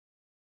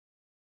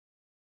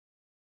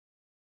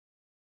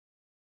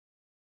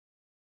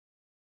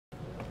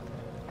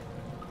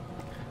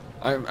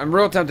I'm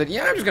real tempted.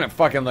 Yeah, I'm just gonna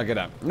fucking look it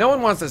up. No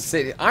one wants to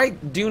sit. I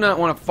do not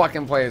want to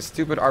fucking play a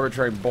stupid,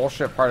 arbitrary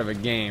bullshit part of a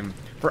game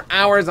for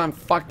hours on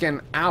fucking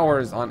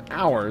hours on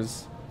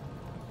hours.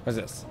 What's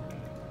this?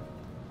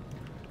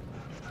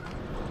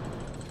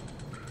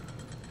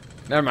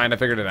 Never mind, I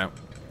figured it out.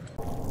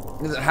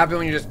 Does it happen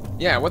when you just...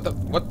 Yeah, what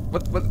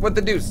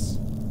the deuce?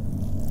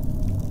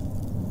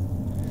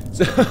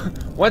 So,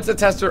 once a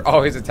tester,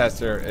 always a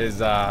tester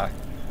is,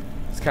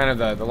 it's kind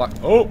of the luck.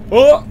 Hello.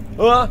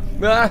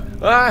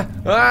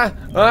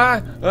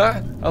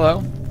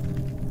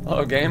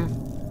 Hello, game.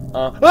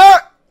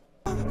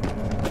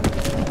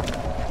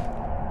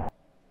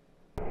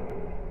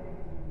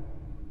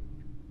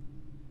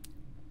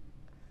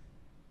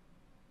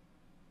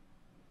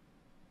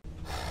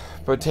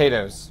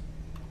 Potatoes.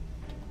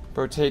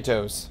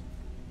 Potatoes.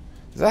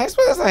 Is that how you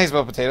spell? That's not how you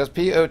spell potatoes.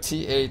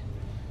 P-O-T-A.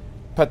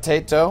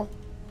 Potato.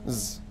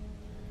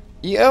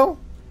 E-O?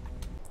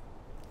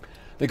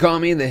 They call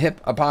me the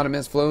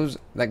hippopotamus. Flows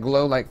that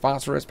glow like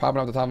phosphorus popping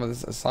off the top of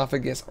this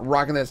esophagus.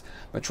 Rocking this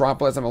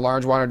metropolis. I'm a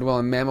large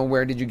water-dwelling mammal.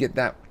 Where did you get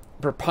that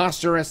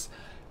preposterous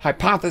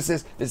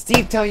hypothesis? Did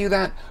Steve tell you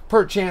that?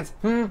 Perchance.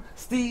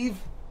 Steve?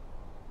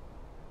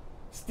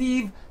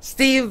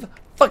 Steve?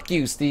 Fuck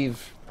you,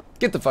 Steve.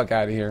 Get the fuck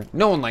out of here.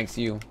 No one likes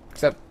you.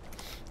 Except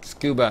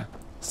Scuba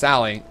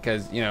Sally.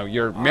 Because, you know,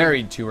 you're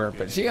married to her.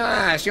 But she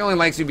only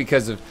likes you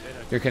because of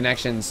your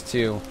connections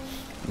to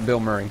Bill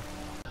Murray.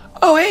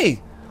 Oh,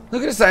 hey!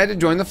 Look, I decided to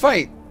join the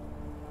fight.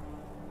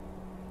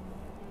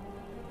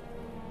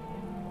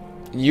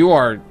 You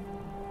are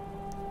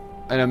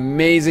an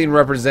amazing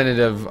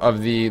representative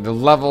of the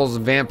levels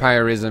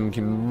vampirism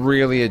can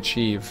really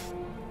achieve.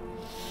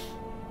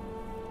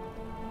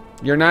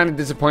 You're not a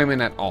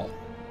disappointment at all.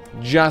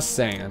 Just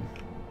saying.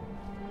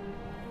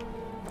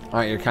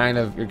 Alright, you're kind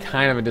of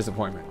a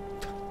disappointment.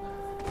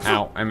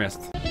 Ow, I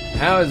missed.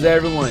 How is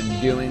everyone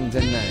doing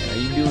tonight? Are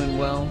you doing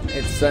well?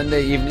 It's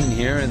Sunday evening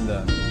here in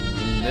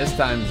this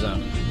time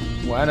zone.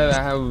 What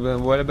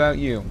about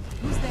you?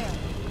 Who's there?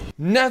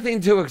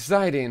 Nothing too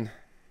exciting.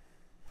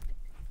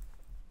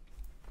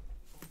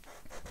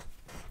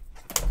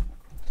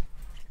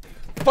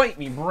 Fight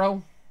me,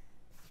 bro.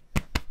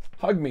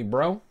 Hug me,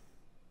 bro.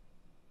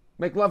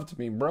 Make love to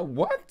me, bro.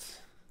 What?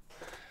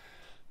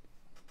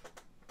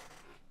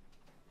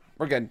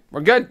 We're good. We're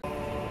good.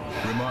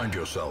 Remind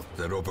yourself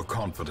that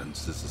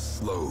overconfidence is a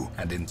slow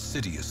and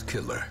insidious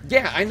killer.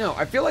 Yeah, I know.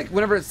 I feel like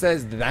whenever it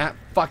says that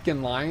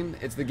fucking line,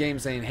 it's the game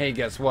saying, hey,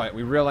 guess what?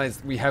 We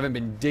realized we haven't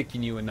been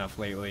dicking you enough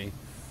lately.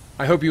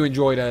 I hope you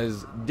enjoyed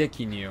us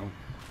dicking you.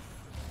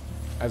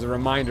 As a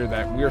reminder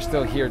that we're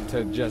still here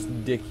to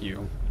just dick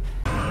you.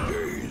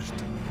 Dazed,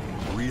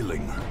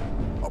 reeling,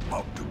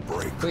 about to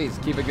break. Please,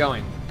 keep it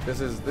going. This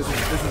is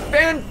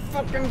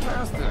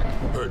fan-fucking-tastic.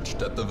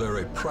 Perched at the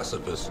very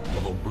precipice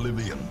of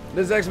oblivion.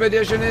 This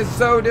expedition is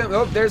so dim.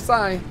 Oh, there's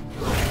Sai.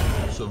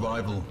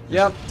 Survival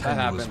Yep, is a that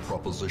tenuous happens.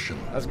 proposition.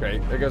 That's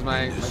great. There goes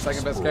my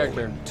second best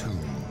character. Tomb.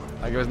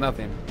 Like it was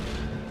nothing.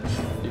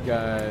 You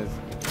guys,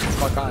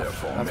 fuck Their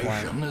off. That's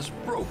why. formation is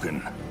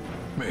broken.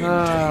 Maintain the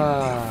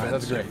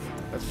That's offensive. great.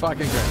 That's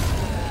fucking great.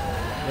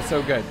 That's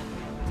so good.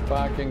 It's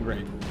fucking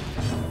great.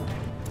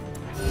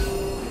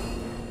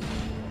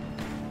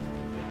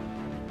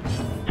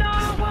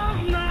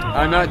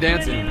 I'm not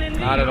dancing.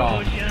 Not at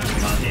all.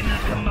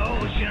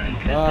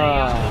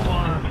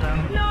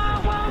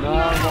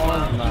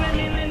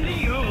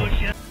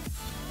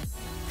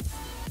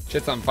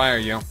 Shit's on fire,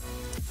 yo.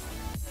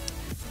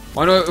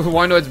 Wanna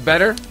know what's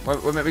better?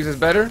 What makes this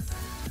better?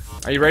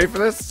 Are you ready for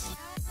this?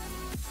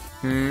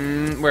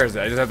 Where is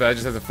it? I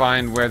just have to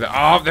find where the...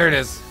 Oh, there it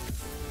is.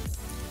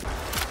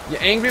 You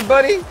angry,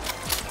 buddy?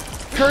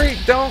 Curry,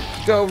 don't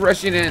go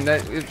rushing in.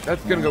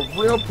 That's gonna go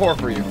real poor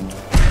for you.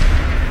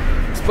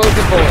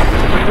 Explosive bullet.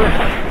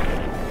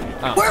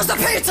 Oh. Where's the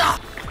pizza?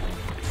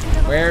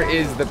 Where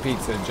is the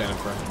pizza,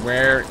 Jennifer?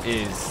 Where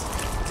is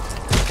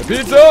the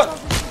pizza?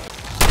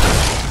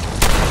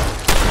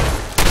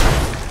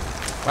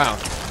 Wow.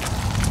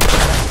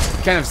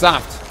 Kind of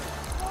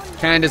soft.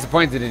 Kind of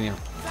disappointed in you.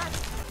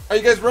 Are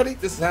you guys ready?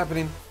 This is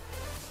happening.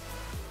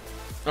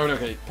 Oh, no,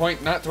 okay.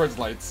 Point not towards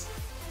lights.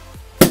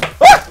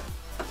 Ah!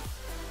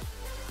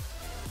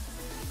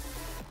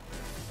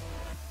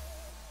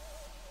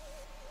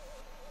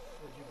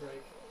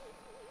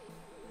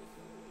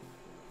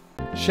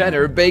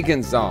 Cheddar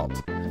bacon salt.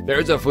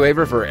 There's a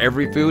flavor for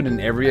every food and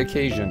every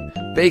occasion.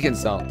 Bacon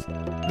salt.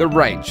 The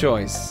right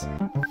choice.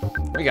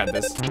 We got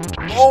this.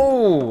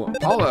 Oh!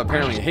 Paula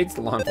apparently hates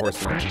the law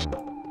enforcement.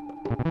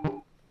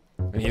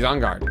 And he's on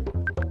guard.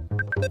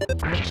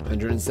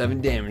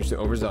 107 damage to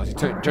overzealous. He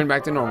turned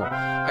back to normal.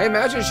 I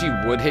imagine she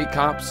would hate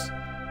cops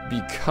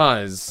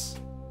because,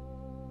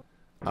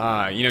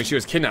 you know, she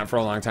was kidnapped for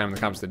a long time and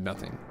the cops did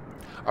nothing.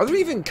 Are there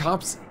even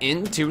cops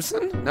in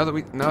Tucson? Now that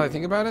I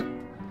think about it,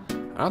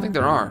 I don't think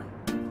there are.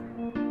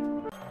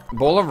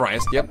 Bowl of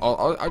rice. Yep,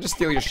 I'll just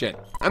steal your shit.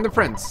 I'm the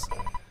prince.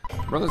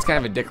 Merlin's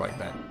kind of a dick like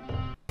that.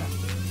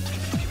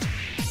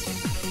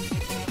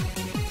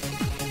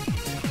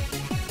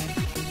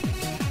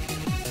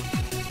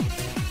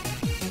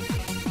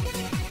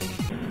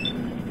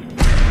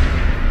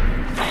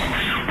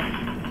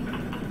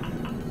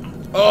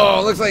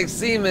 Oh, looks like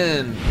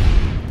semen.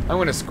 I'm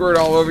gonna squirt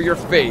all over your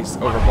face,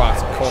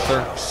 overboss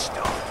Coulter.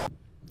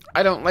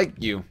 I don't like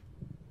you.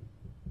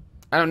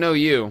 I don't know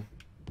you,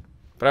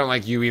 but I don't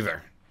like you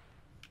either.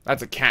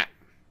 That's a cat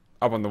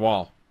up on the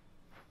wall.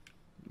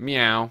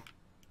 Meow.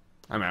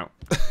 I'm out.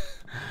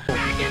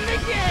 Back in the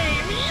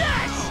game,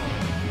 yes!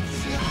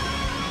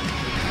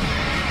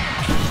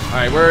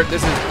 All right,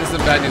 this is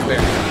bad news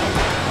bears.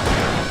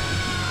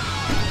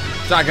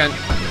 Shotgun.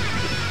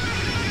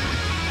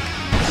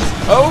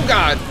 Oh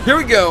God! Here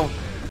we go.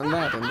 And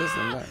that and this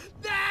and that.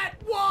 That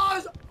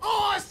was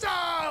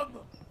awesome!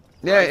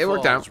 Yeah, it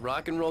worked out.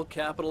 Rock and roll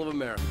capital of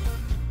America.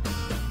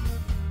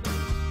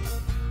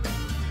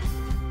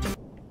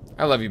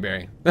 I love you,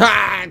 Barry.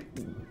 Ah!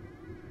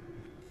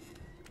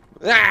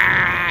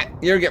 Ah!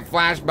 You ever get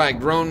flashed by a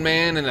grown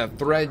man in a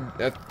thread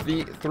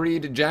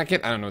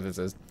jacket? I don't know what this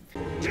is.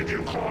 Did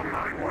you call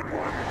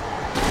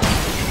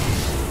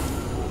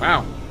 911?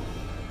 Wow.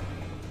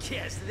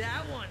 Guess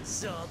that one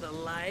saw the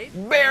light.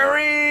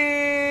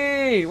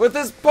 Barry! With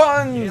his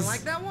puns! You didn't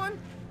like that one?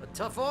 A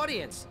tough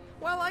audience.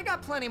 Well, I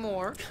got plenty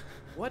more.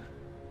 What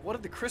are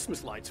the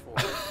Christmas lights for?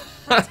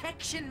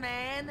 Protection,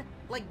 man.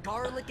 Like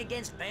garlic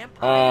against vampires.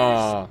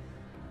 Aw.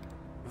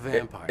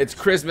 Vampires. It's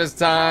Christmas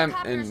time,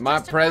 and Helicopter's my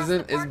just across the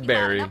present is parking lot and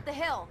Barry. up the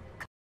hill.